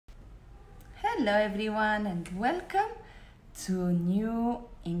Hello everyone and welcome to new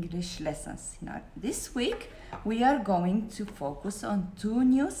English lessons. This week we are going to focus on two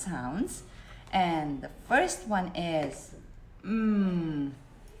new sounds, and the first one is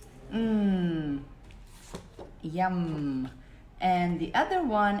yum, and the other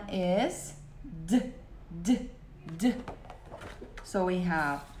one is d. So we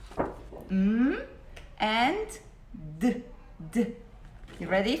have and d. You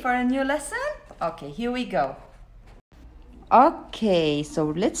ready for a new lesson? Okay, here we go. Okay, so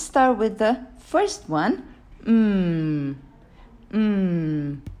let's start with the first one.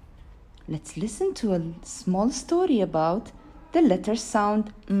 Let's listen to a small story about the letter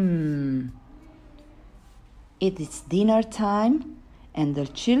sound It is dinner time and the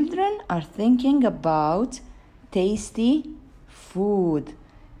children are thinking about tasty food.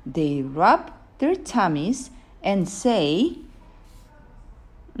 They rub their tummies and say,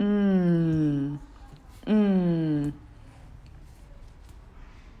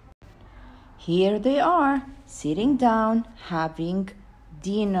 Here they are, sitting down, having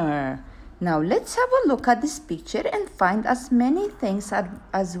dinner. Now let's have a look at this picture and find as many things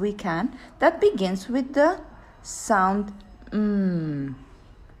as we can that begins with the sound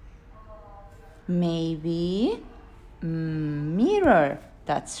Maybe mirror.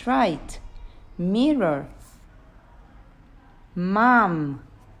 That's right. Mirror. Mom.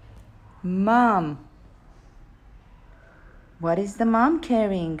 What is the mom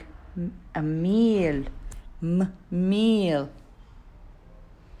carrying? A meal. Meal.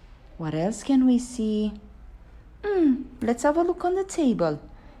 What else can we see? Let's have a look on the table.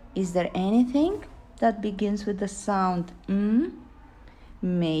 Is there anything that begins with the sound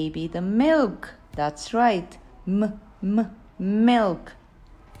Maybe the milk. That's right. Milk.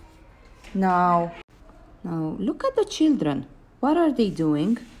 Now look at the children. What are they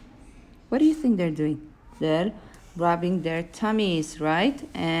doing? What do you think they're doing? They're rubbing their tummies, right?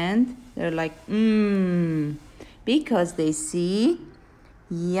 And they're like, because they see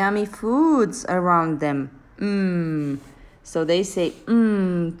yummy foods around them. So they say,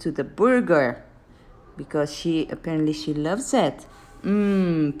 to the burger, because she loves it.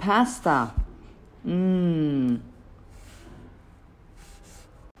 Pasta.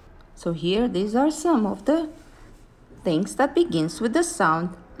 So here, these are some of the things that begins with the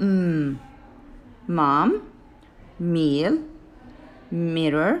sound Mom, meal,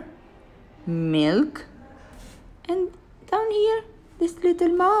 mirror, milk, and down here, this little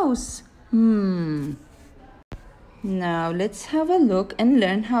mouse. Now let's have a look and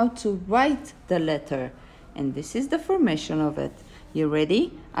learn how to write the letter. And this is the formation of it. You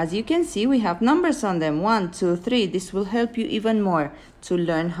ready? As you can see, we have numbers on them. 1, 2, 3. This will help you even more to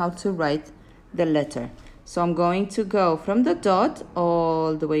learn how to write the letter. So I'm going to go from the dot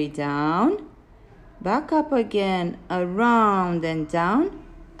all the way down, back up again, around and down,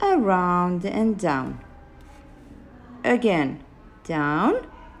 around and down. Again, down,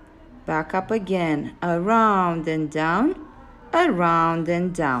 back up again, around and down, around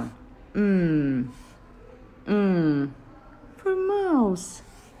and down. For mouse.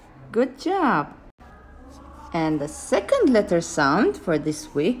 Good job. And the second letter sound for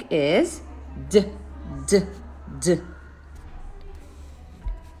this week is D.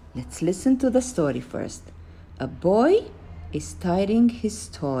 Let's listen to the story first. A boy is tidying his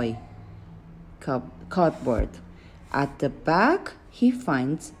toy cardboard. At the back, he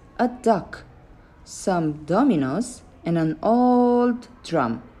finds a duck, some dominoes, and an old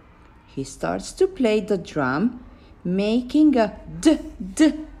drum. He starts to play the drum, making a d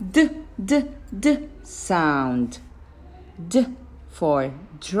sound. D for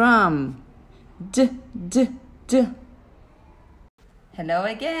drum. D. Hello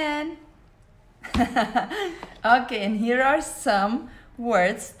again. Okay, and here are some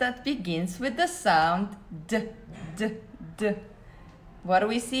words that begins with the sound d. What do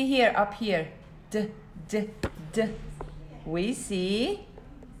we see here, up here? D. We see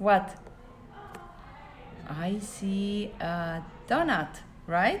what? I see a donut,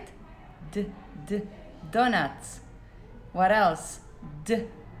 right? D. Donuts. What else? D.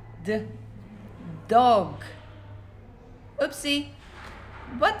 Dog. Oopsie.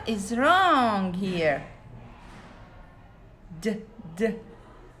 What is wrong here? D.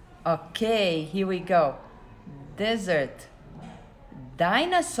 Okay, here we go. Desert.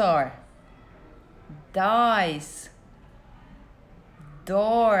 Dinosaur. Dice.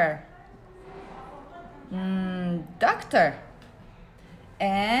 Door. Doctor.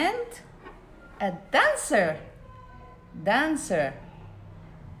 And a dancer.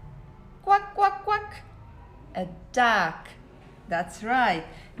 Quack, quack, quack. A duck. That's right.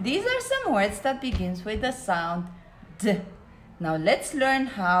 These are some words that begins with the sound D. Now let's learn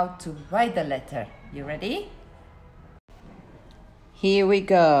how to write the letter. You ready? Here we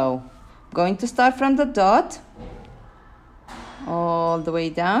go. Going to start from the dot. All the way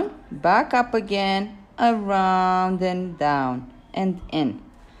down. Back up again. Around and down. And in.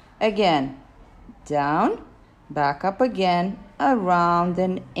 Again. Down. Back up again. Around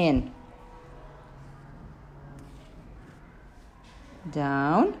and in.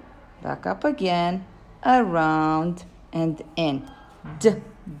 Down, back up again, around and in. D,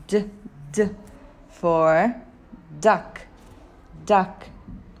 d, d for duck, duck.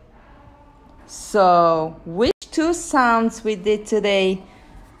 So, which two sounds we did today?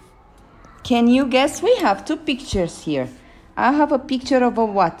 Can you guess? We have two pictures here. I have a picture of a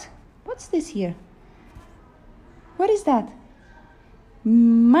what? What's this here? What is that?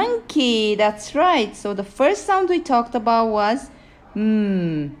 Monkey, that's right. So the first sound we talked about was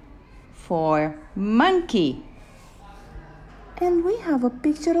for monkey. And we have a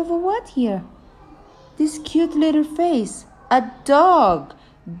picture of a what here? This cute little face. A dog.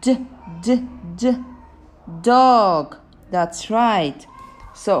 D, d, d. Dog. That's right.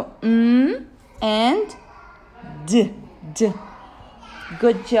 So, and d, d.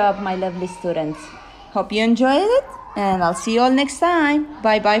 Good job, my lovely students. Hope you enjoyed it, and I'll see you all next time.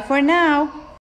 Bye-bye for now.